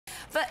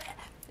But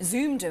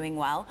Zoom doing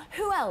well.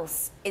 Who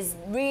else is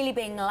really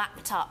being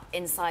lapped up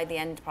inside the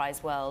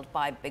enterprise world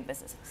by big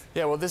businesses?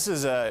 Yeah, well, this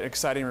is an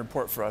exciting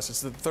report for us.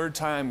 It's the third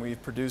time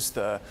we've produced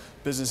the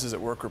Businesses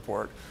at Work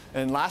report.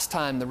 And last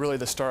time, really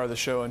the star of the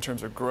show in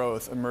terms of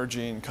growth,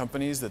 emerging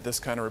companies that this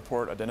kind of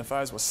report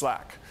identifies was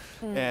Slack.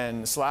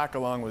 And Slack,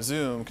 along with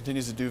Zoom,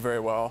 continues to do very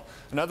well.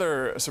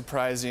 Another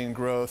surprising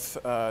growth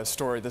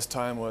story this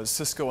time was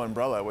Cisco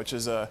Umbrella, which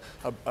is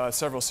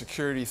several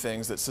security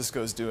things that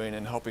Cisco is doing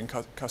and helping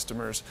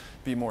customers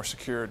be more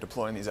secure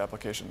deploying these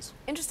applications.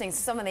 Interesting. So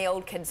some of the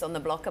old kids on the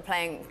block are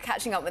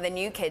catching up with the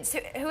new kids.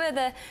 Who are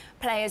the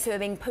players who are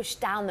being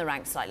pushed down the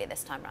ranks slightly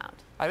this time around?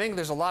 I think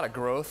there's a lot of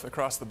growth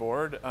across the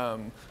board.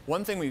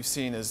 One thing we've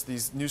seen is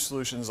these new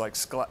solutions like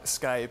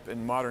Skype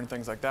and modern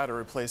things like that are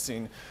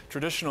replacing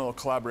traditional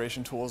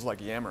collaboration tools like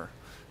Yammer.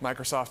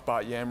 Microsoft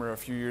bought Yammer a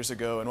few years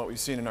ago, and what we've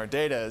seen in our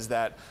data is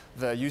that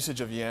the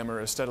usage of Yammer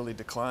has steadily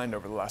declined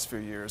over the last few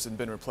years and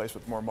been replaced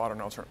with more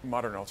modern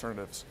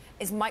alternatives.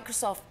 Is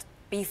Microsoft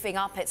beefing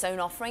up its own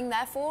offering,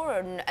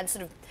 therefore, and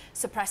sort of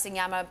suppressing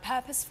Yammer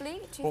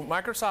purposefully? Well,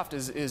 Microsoft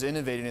is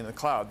innovating in the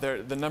cloud.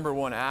 The number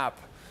one app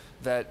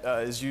that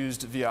is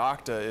used via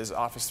Okta is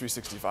Office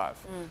 365.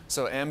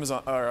 So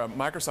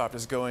Microsoft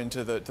is going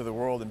to the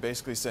world and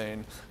basically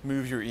saying,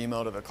 move your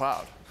email to the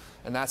cloud.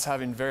 And that's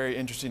having very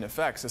interesting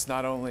effects. It's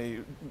not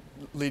only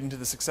leading to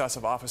the success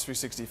of Office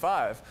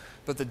 365,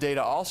 but the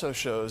data also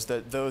shows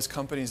that those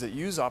companies that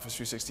use Office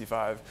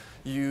 365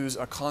 use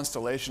a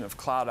constellation of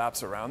cloud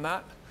apps around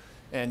that.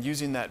 And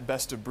using that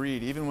best of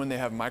breed, even when they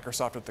have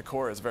Microsoft at the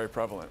core, is very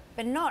prevalent.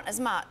 But not as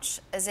much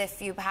as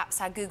if you perhaps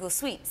had Google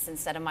Suites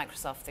instead of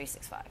Microsoft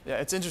 365. Yeah,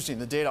 it's interesting.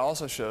 The data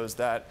also shows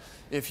that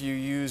if you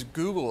use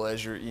Google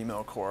as your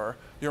email core,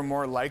 you're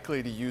more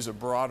likely to use a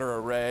broader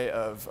array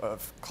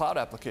of cloud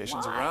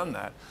applications around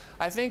that.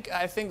 I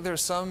think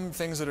there's some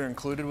things that are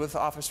included with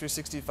Office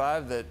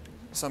 365 that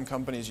some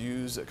companies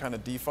use at kind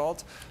of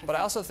default. But I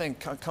also think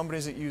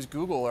companies that use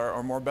Google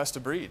are more best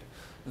of breed.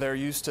 They're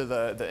used to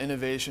the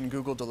innovation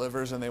Google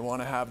delivers, and they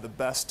want to have the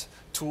best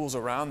tools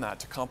around that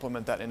to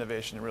complement that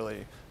innovation and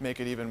really make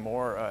it even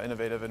more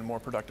innovative and more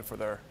productive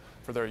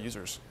for their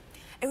users.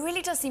 It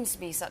really does seem to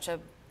be such a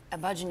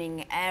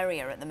burgeoning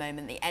area at the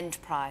moment, the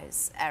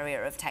enterprise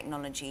area of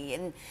technology.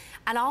 And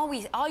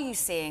are you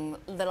seeing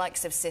the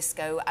likes of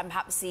Cisco and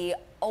perhaps the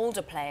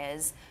older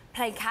players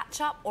play catch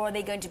up, or are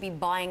they going to be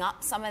buying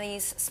up some of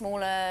these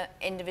smaller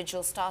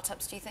individual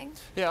startups, do you think?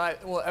 Yeah,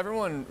 well,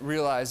 everyone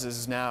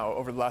realizes now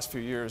over the last few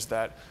years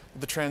that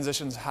the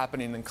transition's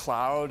happening in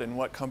cloud and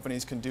what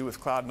companies can do with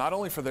cloud, not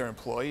only for their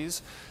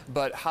employees,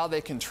 but how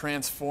they can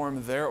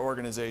transform their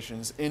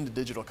organizations into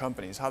digital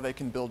companies, how they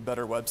can build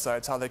better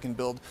websites, how they can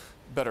build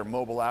better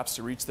mobile apps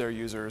to reach their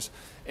users.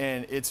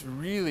 And it's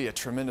really a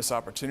tremendous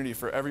opportunity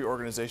for every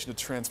organization to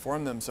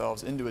transform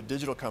themselves into a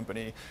digital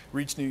company,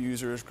 reach new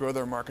users, grow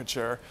their market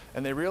share,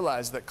 and they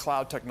realize that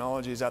cloud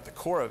technology is at the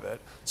core of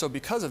it. So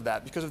because of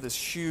that, because of this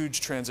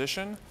huge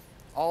transition,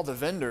 all the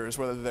vendors,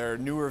 whether they're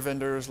newer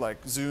vendors like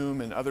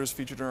Zoom and others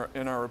featured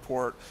in our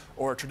report,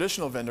 or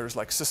traditional vendors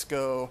like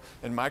Cisco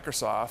and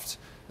Microsoft,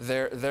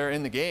 they're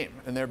in the game,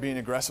 and they're being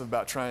aggressive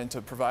about trying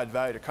to provide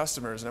value to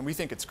customers. And we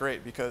think it's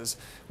great because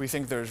we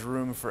think there's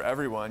room for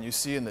everyone. You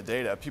see in the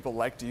data, people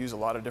like to use a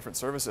lot of different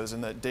services,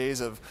 and the days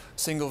of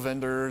single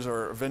vendors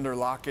or vendor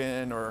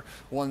lock-in or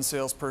one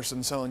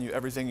salesperson selling you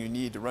everything you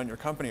need to run your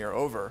company are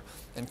over.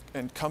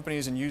 And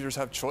companies and users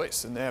have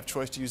choice, and they have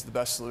choice to use the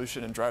best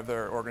solution and drive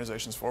their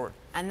organizations forward.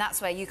 And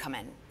that's where you come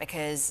in,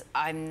 because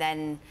I'm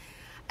then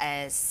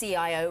a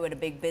CIO at a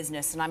big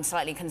business, and I'm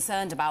slightly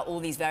concerned about all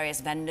these various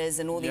vendors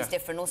and all these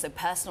different also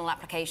personal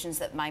applications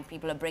that my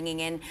people are bringing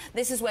in.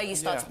 This is where you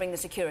start to bring the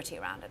security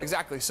around it.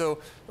 Exactly. So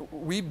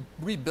we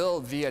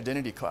build the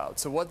identity cloud.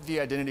 So what the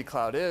identity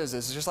cloud is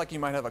just like you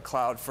might have a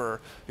cloud for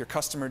your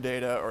customer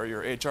data or your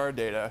HR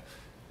data,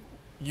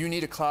 you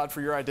need a cloud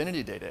for your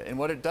identity data. And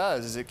what it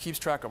does is it keeps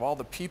track of all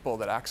the people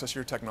that access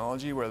your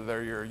technology, whether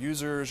they're your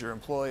users, your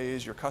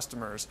employees, your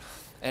customers,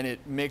 and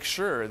it makes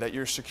sure that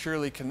you're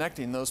securely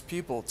connecting those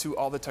people to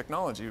all the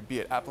technology, be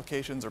it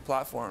applications or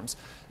platforms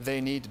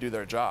they need to do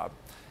their job.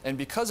 And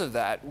because of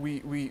that, we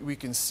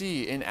can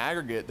see in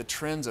aggregate the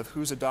trends of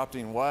who's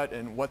adopting what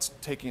and what's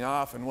taking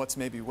off and what's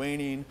maybe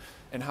waning,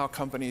 and how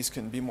companies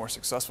can be more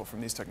successful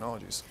from these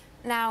technologies.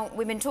 Now,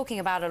 we've been talking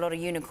about a lot of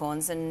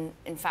unicorns, and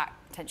in fact,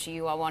 potentially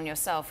you are one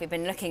yourself. We've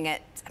been looking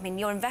at, I mean,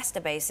 your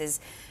investor base is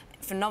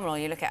phenomenal.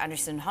 You look at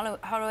Andreessen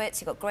Horowitz,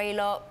 you've got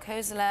Greylock,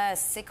 Khosla,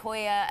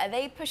 Sequoia. Are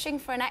they pushing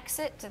for an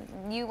exit?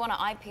 Do you want to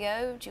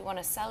IPO? Do you want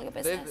to sell your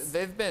business?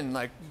 They've been,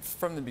 like,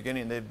 from the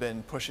beginning, they've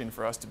been pushing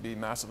for us to be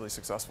massively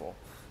successful.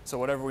 So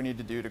whatever we need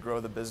to do to grow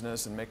the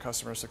business and make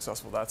customers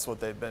successful, that's what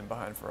they've been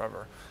behind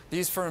forever.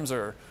 These firms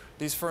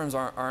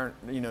aren't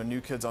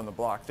new kids on the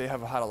block. They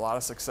have had a lot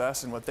of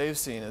success, and what they've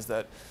seen is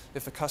that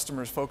if the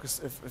customers focus,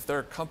 if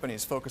their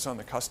companies focus on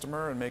the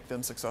customer and make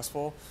them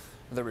successful,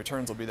 the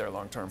returns will be there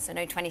long term. So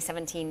no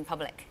 2017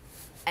 public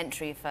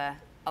entry for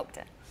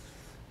Okta?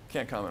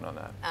 Can't comment on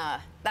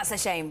that. That's a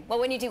shame. Well,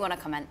 when you do want to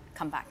comment,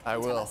 come back. I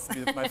and tell will. us.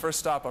 Be my first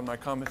stop on my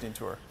commenting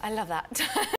tour. I love that.